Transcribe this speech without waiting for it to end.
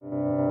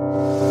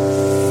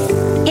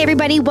Hey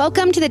everybody,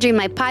 welcome to the Dream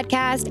Life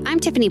Podcast. I'm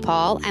Tiffany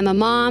Paul. I'm a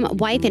mom,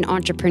 wife, and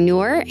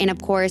entrepreneur, and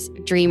of course,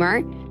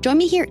 dreamer. Join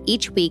me here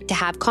each week to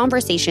have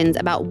conversations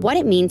about what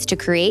it means to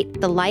create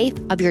the life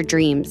of your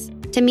dreams.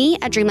 To me,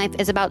 a dream life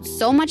is about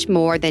so much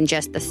more than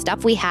just the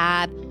stuff we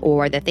have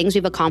or the things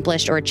we've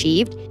accomplished or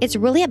achieved. It's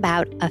really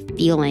about a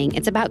feeling.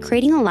 It's about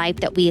creating a life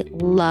that we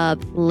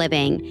love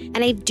living.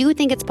 And I do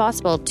think it's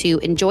possible to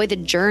enjoy the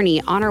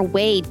journey on our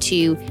way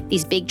to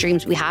these big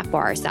dreams we have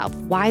for ourselves.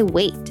 Why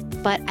wait?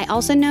 But I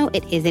also know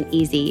it isn't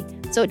easy.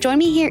 So join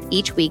me here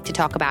each week to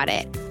talk about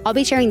it. I'll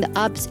be sharing the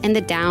ups and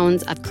the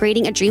downs of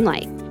creating a dream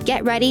life.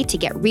 Get ready to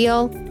get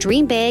real,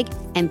 dream big,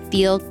 and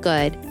feel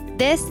good.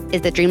 This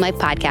is the Dream Life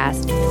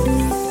Podcast.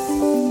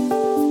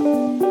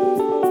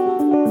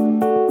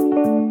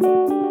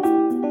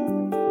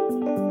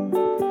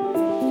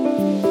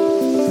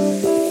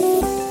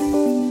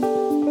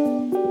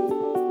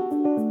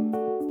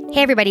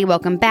 Hey everybody,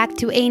 welcome back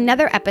to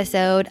another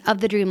episode of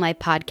the Dream Life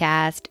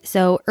Podcast.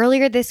 So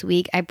earlier this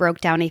week, I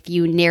broke down a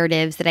few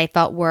narratives that I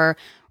felt were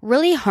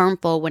really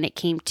harmful when it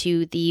came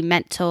to the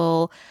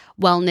mental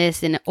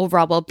wellness and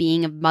overall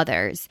well-being of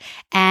mothers.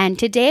 And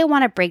today I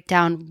want to break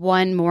down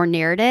one more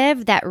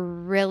narrative that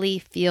really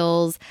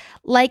feels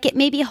like it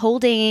may be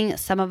holding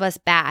some of us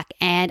back,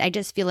 and I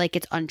just feel like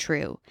it's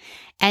untrue.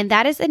 And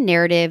that is a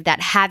narrative that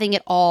having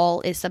it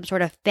all is some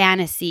sort of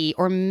fantasy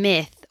or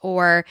myth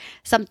or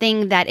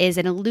something that is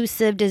an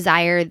elusive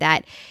desire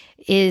that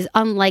is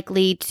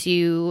unlikely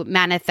to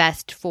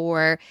manifest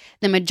for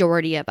the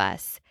majority of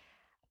us.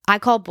 I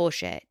call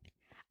bullshit.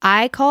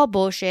 I call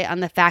bullshit on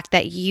the fact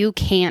that you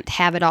can't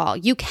have it all.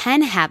 You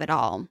can have it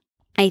all.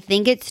 I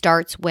think it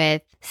starts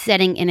with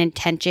setting an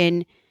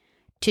intention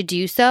to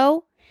do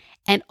so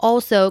and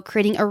also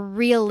creating a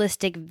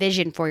realistic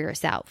vision for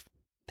yourself.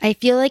 I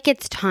feel like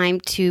it's time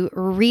to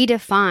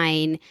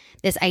redefine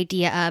this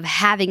idea of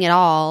having it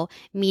all,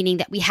 meaning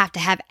that we have to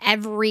have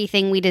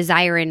everything we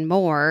desire and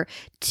more,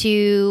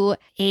 to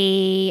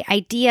an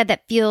idea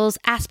that feels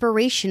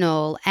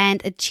aspirational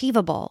and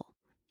achievable.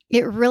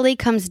 It really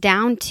comes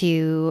down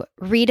to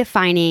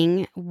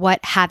redefining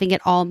what having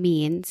it all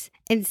means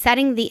and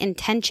setting the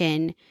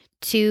intention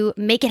to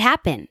make it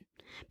happen.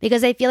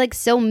 Because I feel like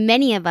so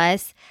many of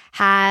us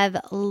have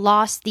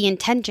lost the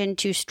intention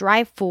to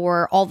strive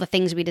for all the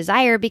things we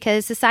desire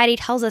because society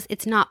tells us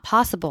it's not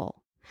possible.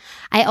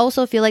 I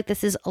also feel like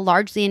this is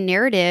largely a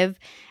narrative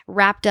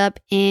wrapped up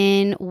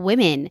in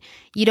women.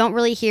 You don't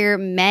really hear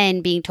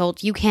men being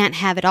told you can't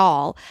have it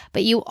all,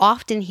 but you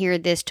often hear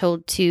this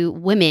told to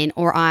women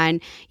or on,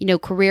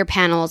 career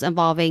panels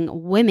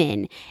involving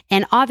women.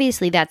 And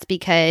obviously that's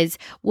because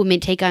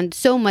women take on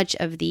so much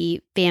of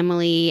the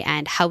family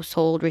and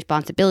household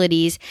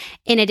responsibilities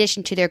in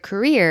addition to their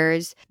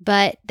careers,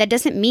 but that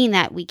doesn't mean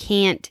that we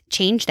can't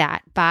change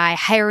that by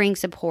hiring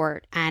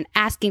support and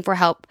asking for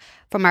help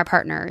from our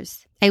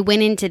partners. I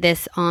went into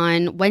this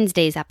on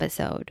Wednesday's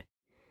episode.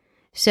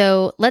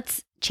 So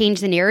let's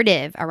change the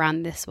narrative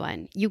around this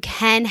one. You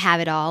can have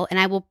it all, and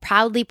I will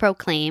proudly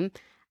proclaim,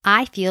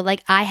 I feel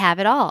like I have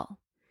it all.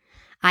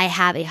 I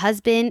have a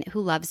husband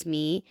who loves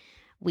me.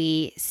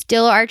 We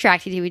still are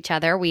attracted to each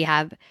other. We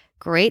have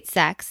great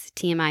sex,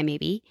 TMI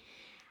maybe.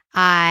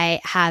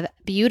 I have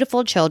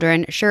beautiful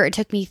children. Sure, it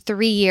took me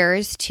 3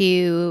 years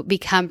to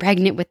become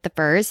pregnant with the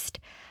first,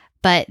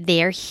 but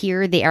they are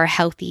here. They are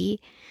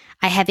healthy.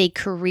 I have a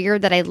career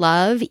that I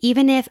love.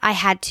 Even if I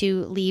had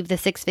to leave the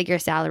 6-figure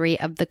salary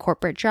of the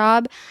corporate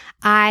job,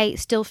 I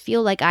still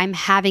feel like I'm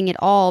having it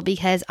all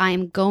because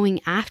I'm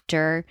going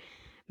after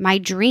my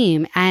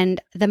dream,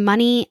 and the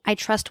money I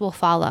trust will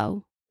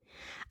follow.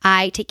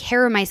 I take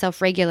care of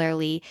myself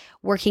regularly,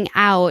 working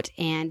out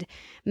and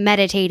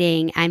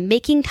meditating and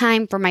making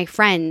time for my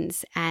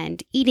friends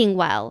and eating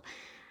well.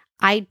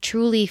 I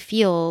truly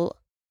feel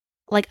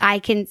like I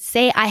can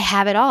say I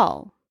have it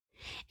all.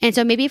 And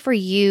so maybe for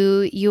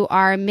you, you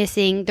are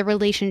missing the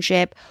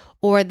relationship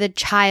or the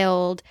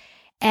child.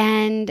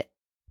 And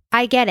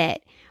I get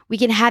it. We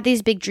can have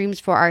these big dreams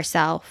for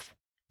ourselves,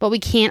 but we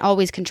can't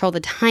always control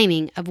the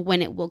timing of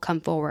when it will come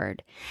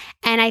forward.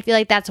 And I feel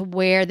like that's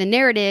where the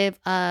narrative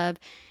of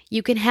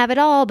you can have it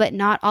all, but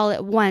not all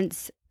at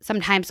once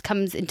sometimes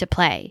comes into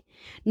play.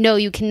 No,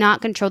 you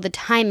cannot control the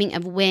timing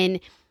of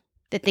when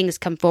the things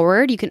come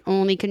forward. You can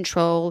only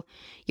control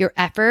your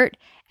effort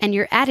and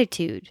your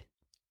attitude.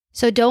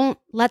 So don't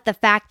let the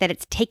fact that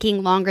it's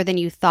taking longer than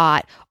you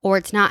thought or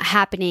it's not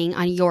happening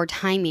on your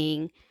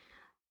timing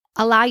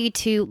allow you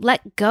to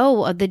let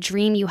go of the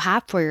dream you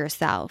have for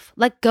yourself.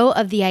 Let go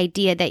of the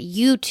idea that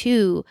you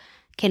too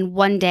can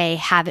one day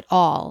have it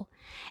all.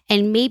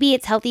 And maybe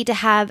it's healthy to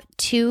have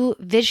 2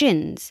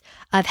 visions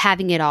of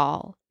having it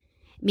all.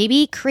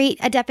 Maybe create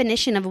a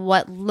definition of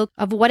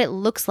what it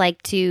looks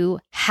like to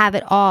have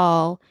it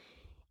all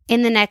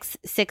in the next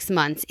 6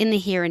 months, in the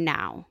here and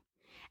now.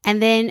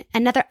 And then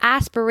another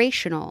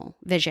aspirational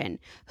vision.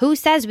 Who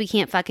says we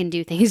can't fucking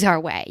do things our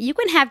way? You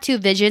can have two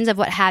visions of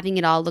what having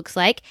it all looks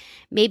like.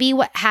 Maybe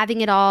what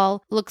having it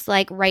all looks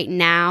like right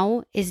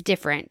now is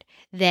different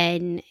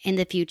than in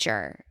the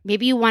future.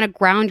 Maybe you want to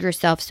ground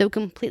yourself so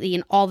completely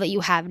in all that you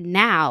have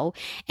now.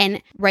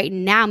 And right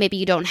now, maybe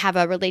you don't have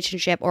a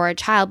relationship or a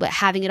child, but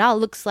having it all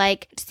looks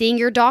like seeing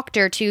your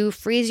doctor to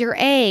freeze your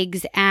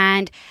eggs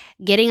and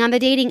getting on the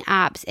dating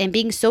apps and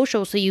being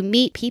social so you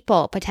meet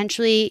people,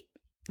 potentially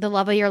the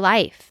love of your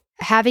life.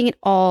 Having it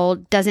all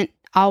doesn't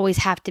always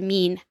have to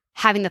mean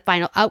having the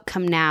final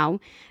outcome now,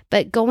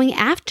 but going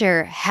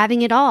after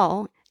having it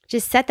all.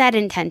 Just set that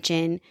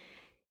intention.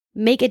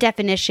 Make a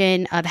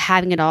definition of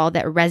having it all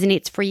that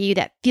resonates for you,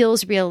 that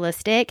feels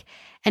realistic,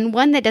 and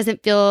one that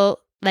doesn't feel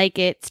like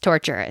it's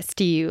torturous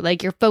to you,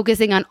 like you're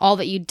focusing on all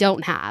that you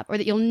don't have or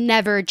that you'll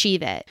never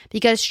achieve it.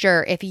 Because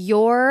sure, if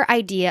your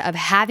idea of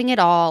having it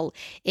all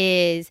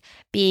is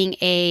being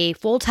a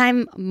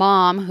full-time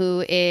mom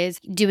who is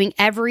doing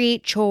every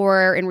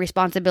chore and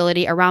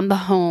responsibility around the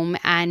home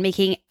and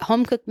making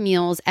home-cooked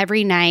meals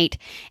every night,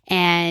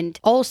 and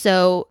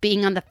also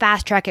being on the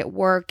fast track at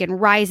work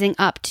and rising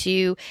up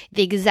to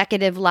the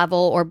executive level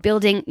or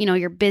building,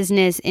 your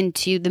business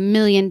into the $1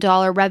 million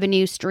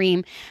revenue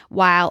stream,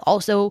 while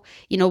also,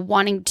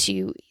 wanting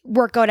to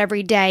work out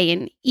every day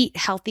and eat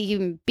healthy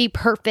and be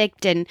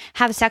perfect and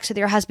have sex with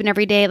your husband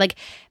every day, like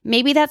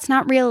maybe that's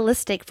not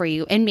realistic for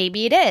you, and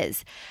maybe it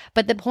is.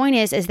 But the point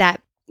is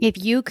that if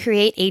you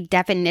create a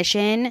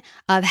definition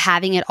of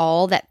having it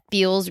all that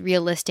feels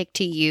realistic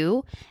to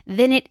you,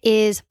 then it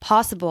is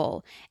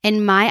possible.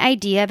 And my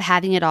idea of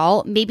having it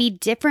all may be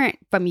different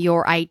from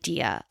your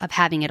idea of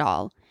having it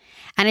all.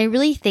 And I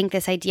really think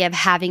this idea of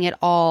having it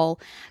all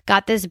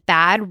got this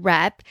bad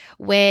rep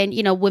when,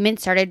 women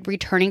started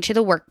returning to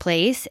the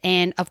workplace.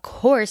 And of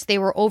course, they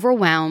were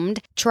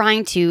overwhelmed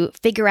trying to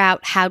figure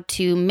out how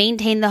to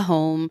maintain the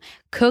home,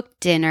 cook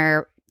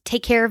dinner,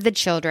 take care of the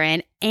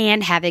children,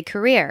 and have a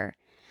career.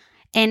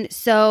 And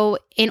so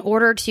in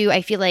order to,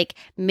 I feel like,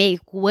 make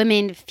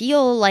women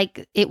feel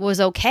like it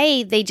was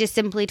okay, they just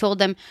simply told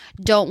them,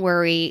 don't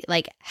worry,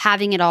 like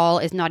having it all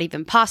is not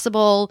even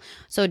possible,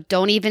 so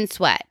don't even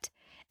sweat.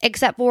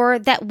 Except for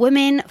that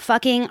women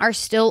fucking are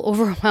still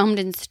overwhelmed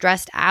and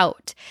stressed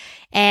out.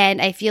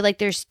 And I feel like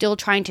they're still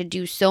trying to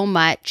do so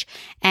much.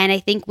 And I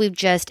think we've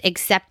just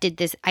accepted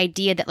this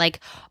idea that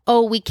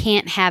we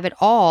can't have it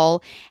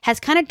all has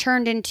kind of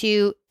turned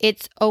into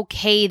it's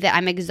okay that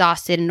I'm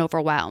exhausted and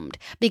overwhelmed,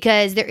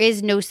 because there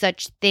is no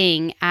such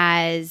thing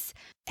as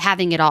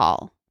having it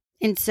all.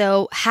 And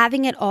so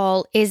having it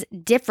all is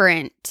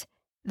different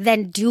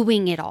than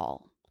doing it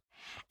all.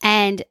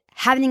 And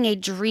having a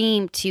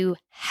dream to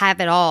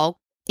have it all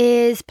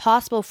is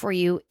possible for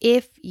you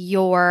if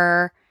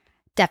your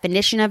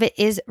definition of it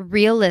is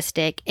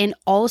realistic, and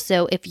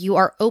also if you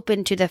are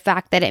open to the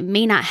fact that it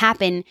may not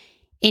happen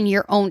in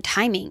your own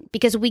timing,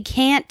 because we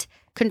can't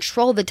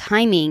control the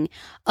timing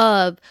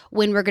of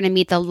when we're going to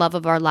meet the love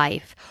of our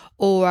life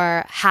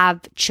or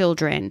have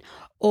children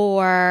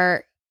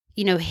or,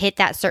 hit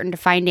that certain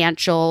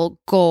financial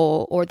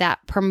goal or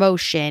that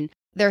promotion.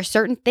 There are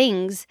certain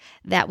things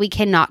that we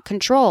cannot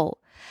control.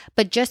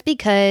 But just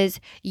because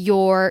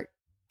your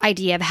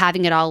idea of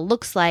having it all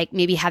looks like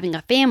maybe having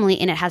a family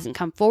and it hasn't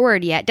come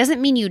forward yet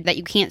doesn't mean that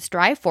you can't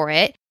strive for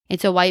it.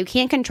 And so while you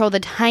can't control the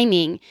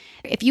timing,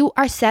 if you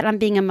are set on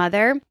being a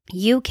mother,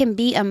 you can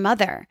be a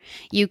mother.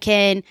 You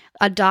can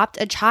adopt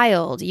a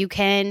child. You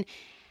can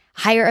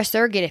hire a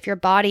surrogate if your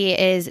body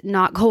is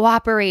not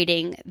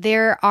cooperating.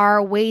 There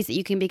are ways that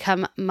you can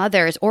become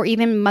mothers or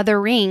even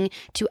mothering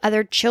to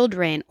other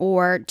children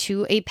or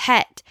to a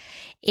pet.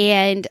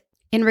 And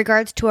in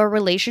regards to a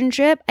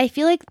relationship, I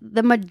feel like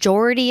the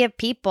majority of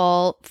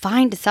people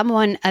find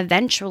someone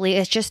eventually.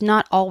 It's just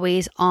not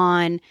always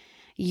on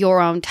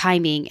your own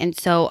timing. And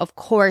so, of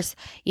course,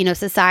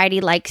 society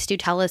likes to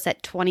tell us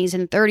that 20s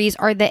and 30s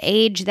are the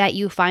age that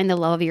you find the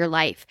love of your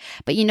life.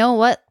 But you know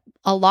what?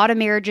 A lot of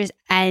marriages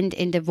end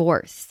in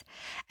divorce.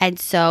 And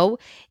so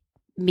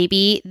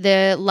maybe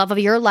the love of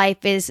your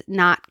life is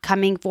not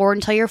coming forward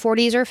until your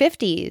 40s or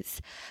 50s.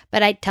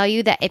 But I tell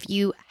you that if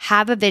you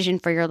have a vision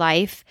for your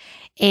life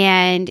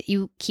and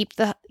you keep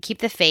the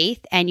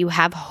faith and you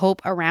have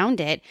hope around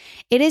it,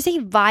 it is a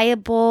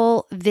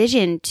viable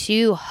vision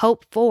to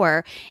hope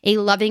for a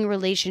loving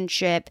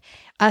relationship,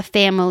 a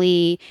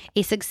family,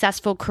 a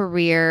successful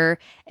career,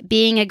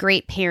 being a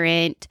great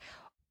parent,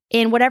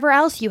 and whatever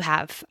else you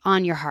have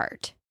on your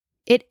heart.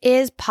 It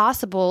is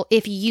possible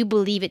if you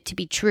believe it to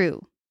be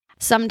true.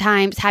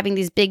 Sometimes having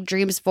these big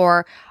dreams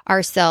for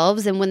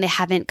ourselves, and when they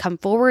haven't come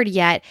forward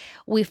yet,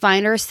 we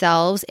find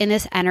ourselves in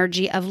this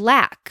energy of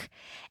lack.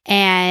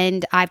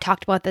 And I've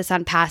talked about this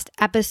on past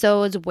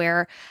episodes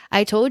where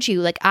I told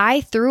you,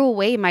 I threw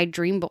away my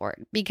dream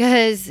board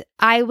because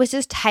I was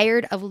just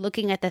tired of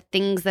looking at the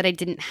things that I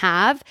didn't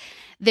have.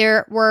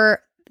 There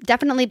were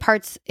definitely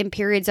parts and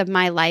periods of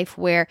my life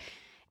where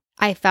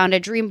I found a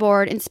dream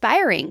board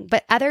inspiring,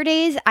 but other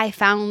days I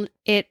found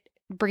it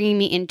bringing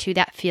me into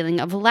that feeling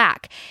of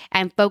lack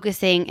and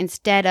focusing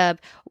instead of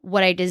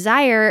what I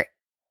desire,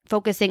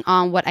 focusing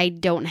on what I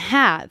don't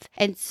have.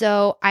 And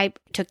so I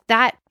took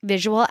that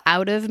visual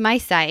out of my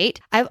sight.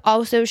 I've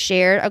also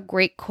shared a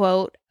great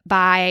quote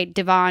by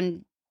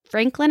Devon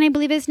Franklin, I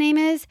believe his name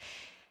is,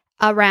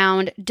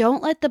 around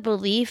don't let the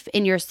belief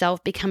in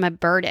yourself become a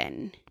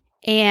burden.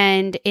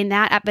 And in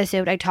that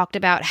episode, I talked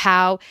about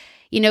how,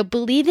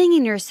 believing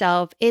in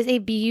yourself is a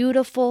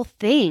beautiful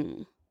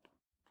thing.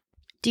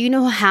 Do you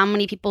know how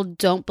many people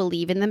don't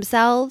believe in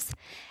themselves?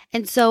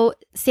 And so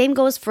same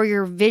goes for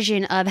your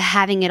vision of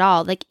having it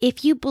all. Like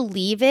if you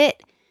believe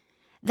it,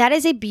 that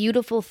is a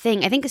beautiful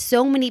thing. I think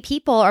so many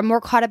people are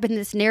more caught up in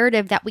this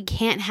narrative that we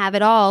can't have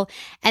it all.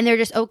 And they're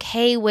just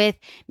okay with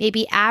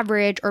maybe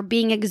average or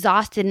being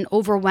exhausted and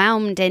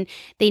overwhelmed, and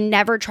they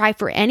never try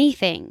for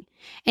anything.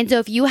 And so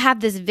if you have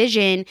this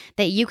vision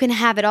that you can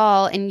have it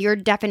all and your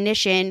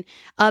definition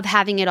of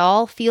having it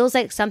all feels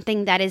like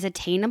something that is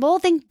attainable,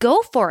 then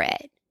go for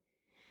it.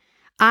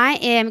 I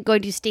am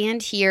going to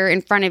stand here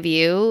in front of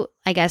you,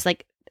 I guess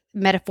like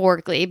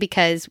metaphorically,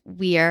 because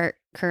we are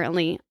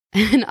currently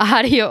an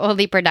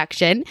audio-only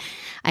production.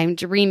 I'm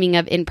dreaming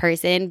of in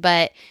person,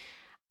 but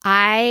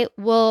I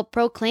will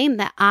proclaim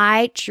that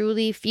I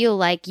truly feel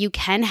like you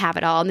can have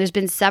it all. And there's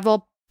been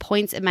several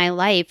points in my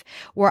life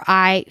where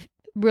I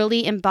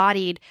really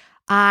embodied,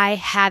 I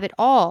have it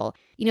all.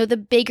 The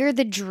bigger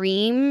the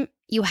dream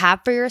you have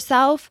for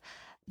yourself,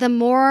 the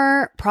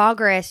more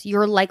progress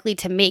you're likely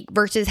to make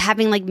versus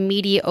having like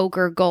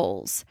mediocre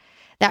goals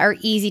that are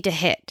easy to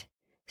hit.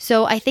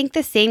 So I think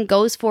the same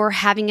goes for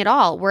having it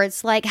all, where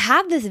it's like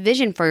have this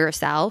vision for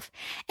yourself.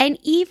 And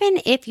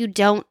even if you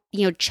don't,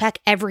 check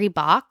every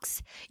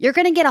box, you're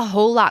going to get a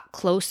whole lot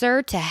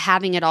closer to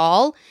having it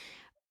all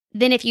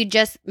than if you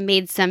just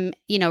made some,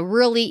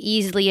 really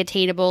easily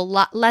attainable,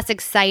 less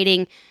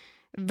exciting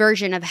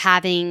version of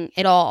having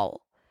it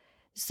all.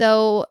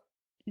 So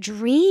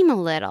dream a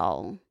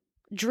little.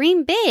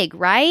 Dream big,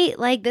 right?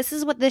 Like this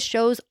is what this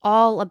show's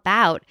all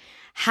about.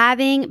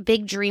 Having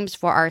big dreams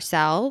for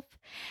ourselves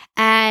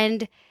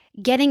and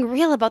getting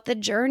real about the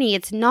journey.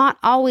 It's not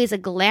always a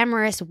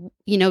glamorous,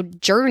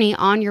 journey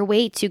on your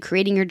way to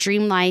creating your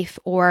dream life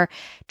or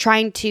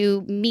trying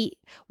to meet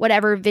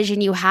whatever vision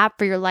you have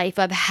for your life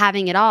of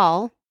having it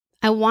all.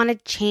 I want to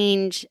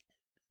change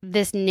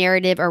this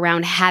narrative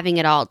around having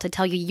it all to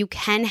tell you you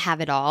can have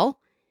it all.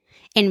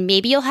 And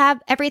maybe you'll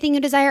have everything you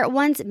desire at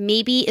once.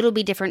 Maybe it'll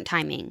be different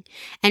timing.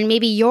 And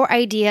maybe your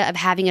idea of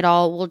having it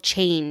all will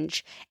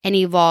change and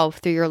evolve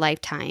through your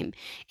lifetime.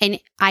 And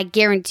I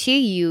guarantee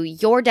you,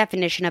 your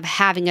definition of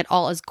having it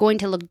all is going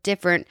to look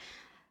different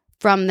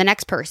from the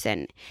next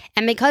person.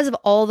 And because of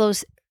all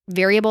those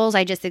variables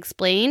I just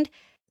explained,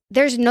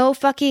 there's no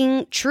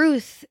fucking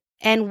truth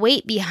and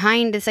weight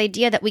behind this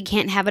idea that we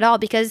can't have it all,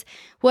 because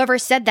whoever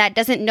said that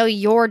doesn't know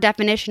your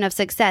definition of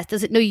success,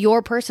 doesn't know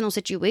your personal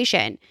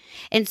situation.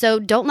 And so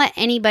don't let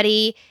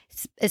anybody,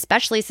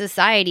 especially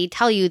society,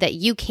 tell you that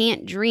you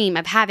can't dream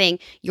of having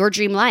your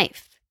dream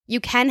life. You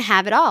can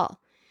have it all.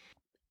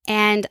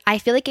 And I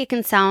feel like it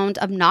can sound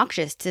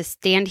obnoxious to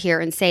stand here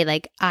and say,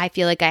 like, I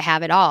feel like I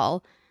have it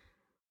all.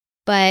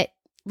 But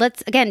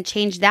let's, again,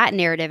 change that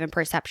narrative and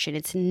perception.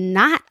 It's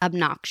not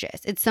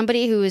obnoxious. It's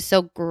somebody who is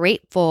so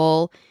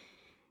grateful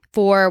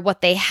for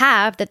what they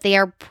have that they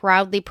are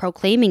proudly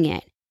proclaiming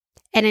it.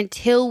 And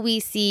until we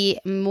see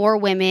more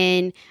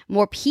women,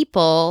 more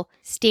people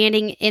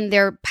standing in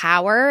their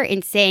power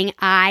and saying,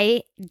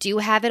 I do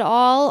have it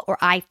all, or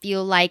I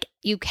feel like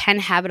you can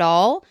have it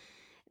all,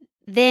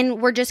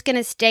 then we're just going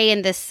to stay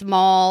in this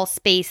small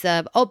space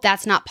of, oh,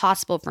 that's not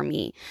possible for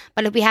me.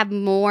 But if we have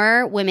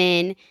more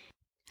women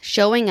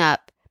showing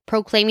up,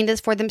 proclaiming this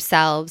for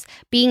themselves,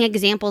 being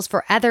examples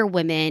for other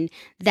women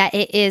that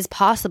it is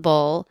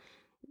possible,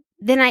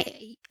 then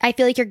I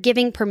feel like you're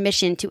giving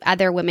permission to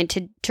other women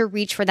to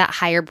reach for that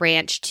higher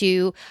branch,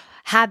 to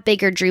have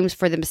bigger dreams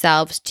for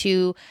themselves,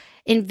 to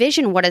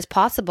envision what is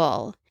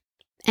possible.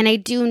 And I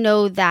do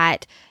know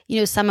that,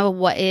 some of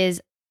what is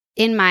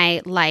in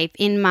my life,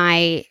 in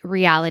my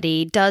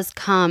reality, does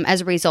come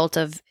as a result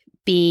of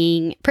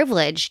being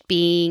privileged,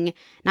 being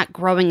not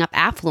growing up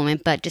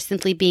affluent, but just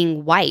simply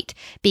being white,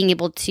 being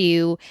able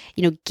to,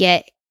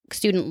 get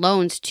student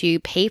loans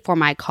to pay for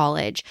my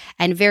college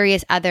and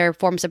various other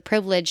forms of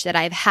privilege that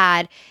I've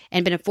had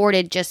and been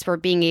afforded just for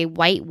being a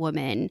white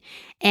woman.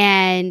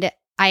 And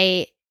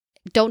I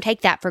don't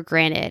take that for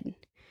granted.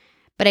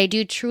 But I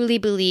do truly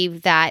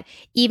believe that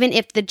even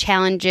if the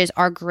challenges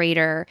are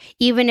greater,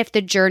 even if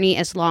the journey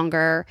is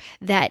longer,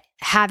 that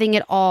having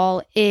it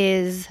all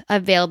is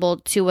available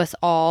to us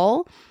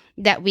all,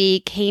 that we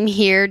came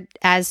here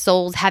as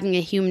souls having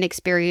a human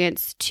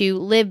experience to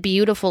live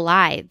beautiful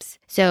lives.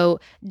 So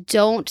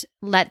don't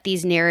let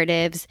these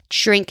narratives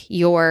shrink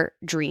your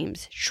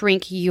dreams,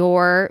 shrink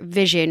your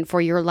vision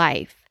for your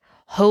life.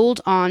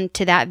 Hold on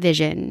to that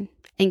vision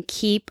and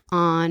keep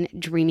on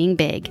dreaming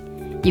big.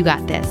 You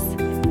got this.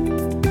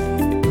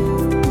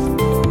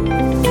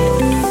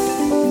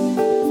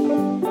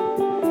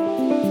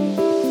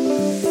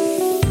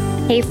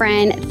 Hey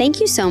friend, thank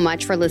you so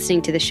much for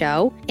listening to the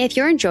show. If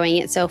you're enjoying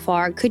it so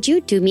far, could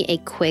you do me a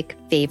quick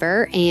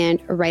favor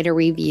and write a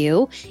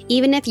review?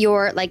 Even if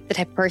you're like the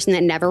type of person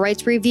that never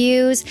writes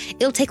reviews,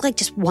 it'll take like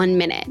just 1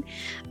 minute.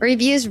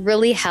 Reviews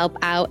really help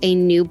out a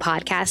new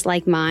podcast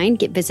like mine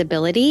get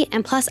visibility.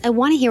 And plus, I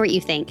want to hear what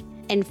you think.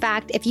 In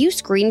fact, if you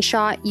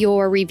screenshot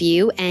your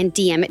review and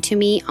DM it to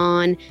me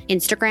on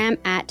Instagram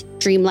at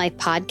Dream Life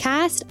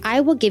Podcast, I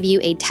will give you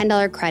a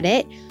 $10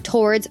 credit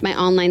towards my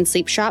online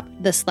sleep shop,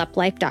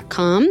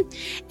 thesleplife.com.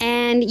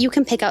 And you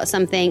can pick out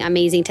something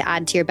amazing to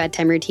add to your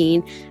bedtime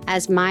routine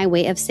as my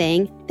way of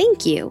saying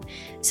thank you.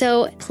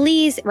 So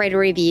please write a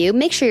review.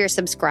 Make sure you're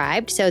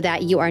subscribed so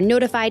that you are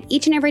notified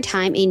each and every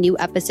time a new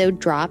episode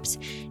drops.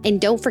 And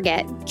don't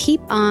forget,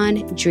 keep on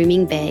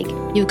dreaming big.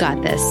 You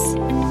got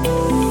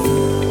this.